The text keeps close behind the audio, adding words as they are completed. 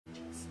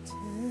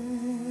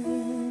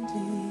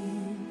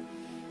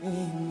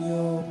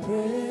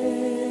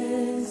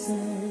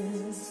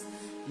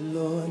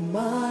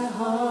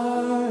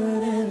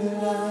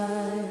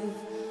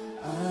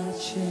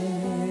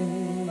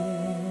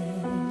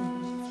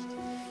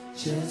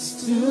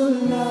just to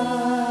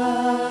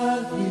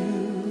love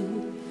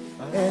you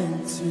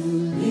and to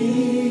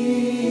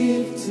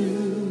live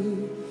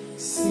to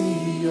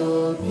see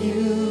your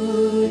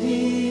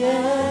beauty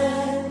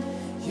and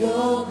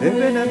your grace.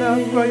 Heaven and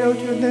earth cry out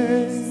your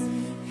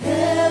name.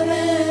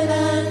 Heaven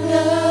and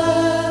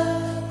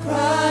earth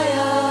cry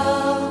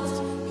out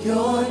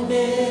your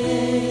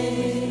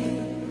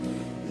name.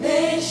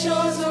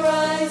 Nations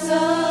rise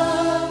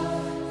up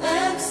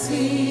and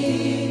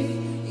see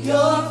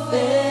your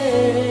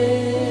face,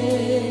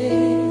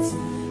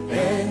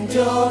 and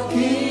your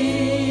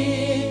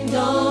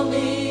kingdom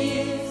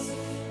is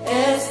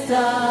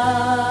established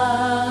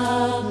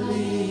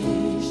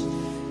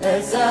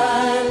as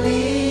I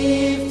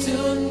live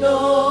to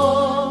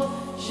know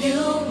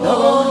you more.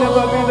 Now I'll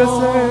never be the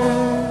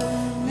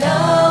same.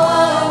 Now I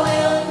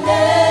will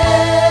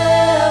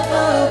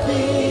never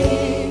be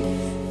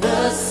the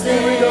same.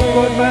 Spirit of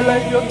God, my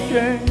life you've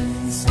changed.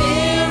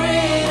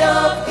 Spirit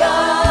of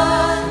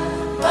God,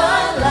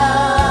 my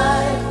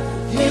life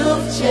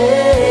you've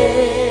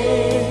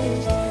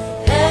changed,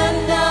 and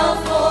now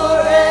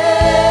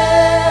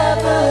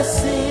forever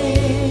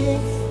sing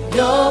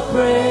your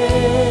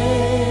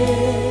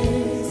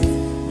praise.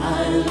 I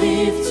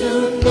live to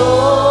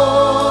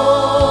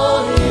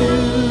know you,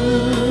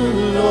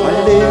 Lord. I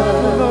live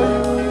to know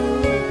you.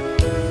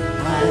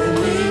 I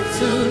live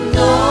to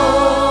know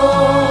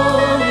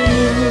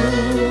you,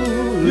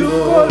 You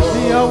Lord. called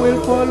me, I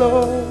will follow.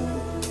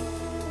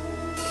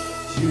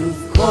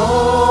 You've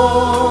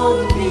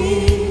called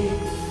me,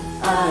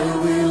 I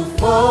will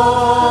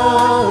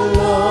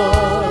follow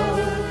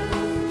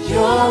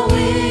your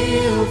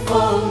will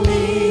for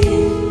me,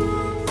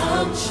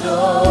 I'm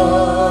sure.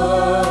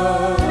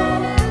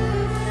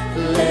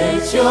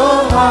 Let your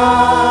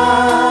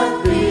heart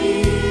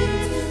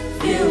beat,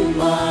 fill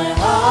my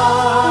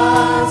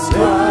heart's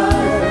cry.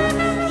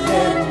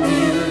 Let me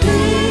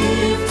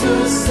live to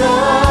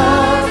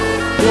serve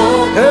your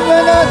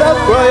Heaven and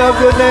earth cry out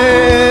your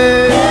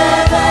name.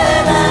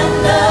 Heaven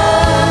and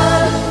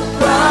earth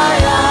cry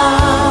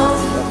out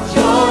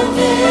your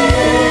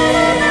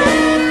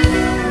name.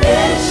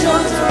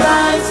 Nations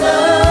rise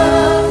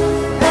up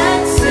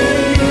and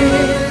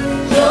sing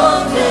your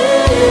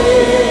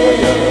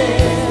praise,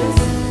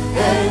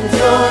 and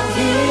your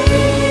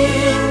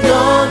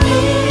kingdom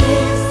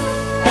is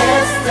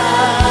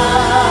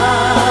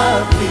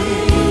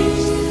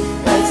established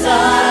as I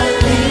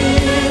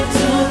live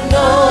to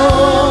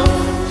know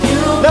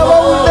you. Now I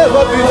will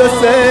never be the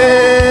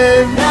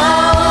same.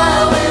 Now I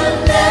will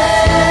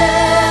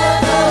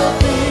never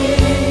be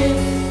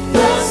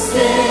the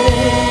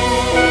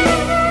same.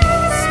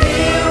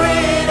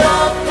 Spirit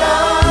of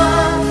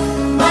God,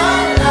 my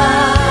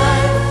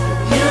life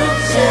you've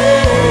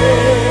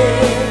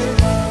changed,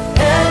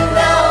 and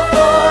now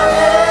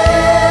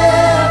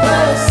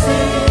forever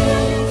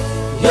sing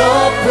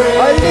your praise. I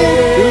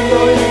live to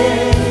know you.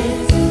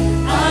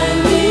 I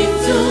live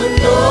to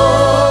know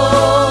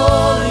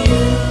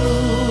you,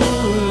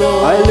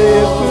 Lord. I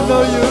live to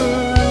know you.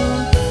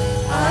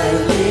 I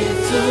live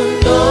to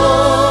know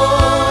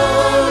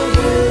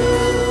you.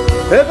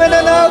 Heaven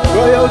and earth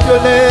cry out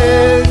your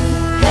name.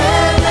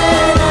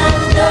 Heaven and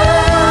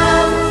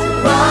earth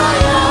cry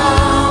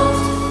out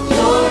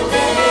your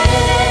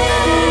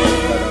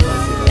name.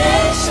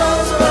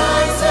 Nations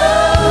rise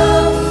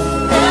up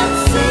and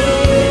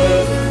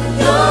sing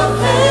your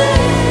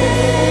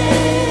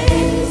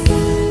praise,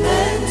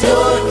 and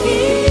your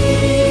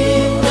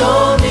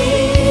kingdom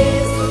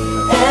is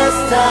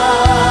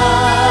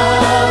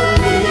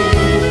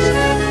established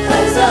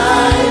as I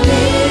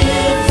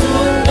live to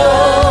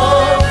know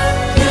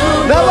you.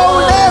 Now I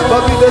will never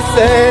be the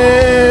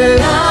same.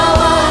 Now I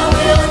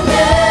will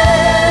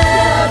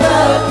never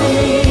be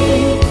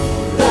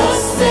the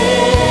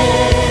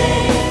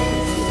same.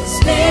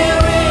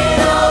 Spirit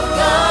of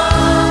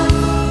God,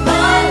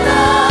 my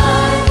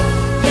life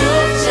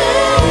you've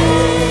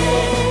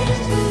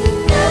changed,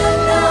 and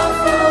now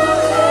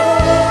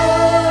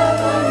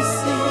forever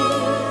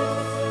sing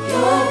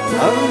your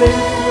I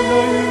live to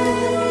know you.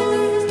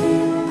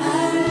 I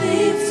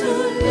live to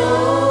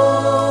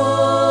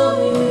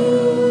know you.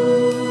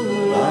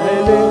 I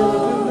live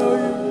to know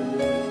you.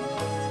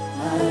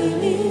 I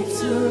live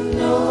to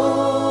know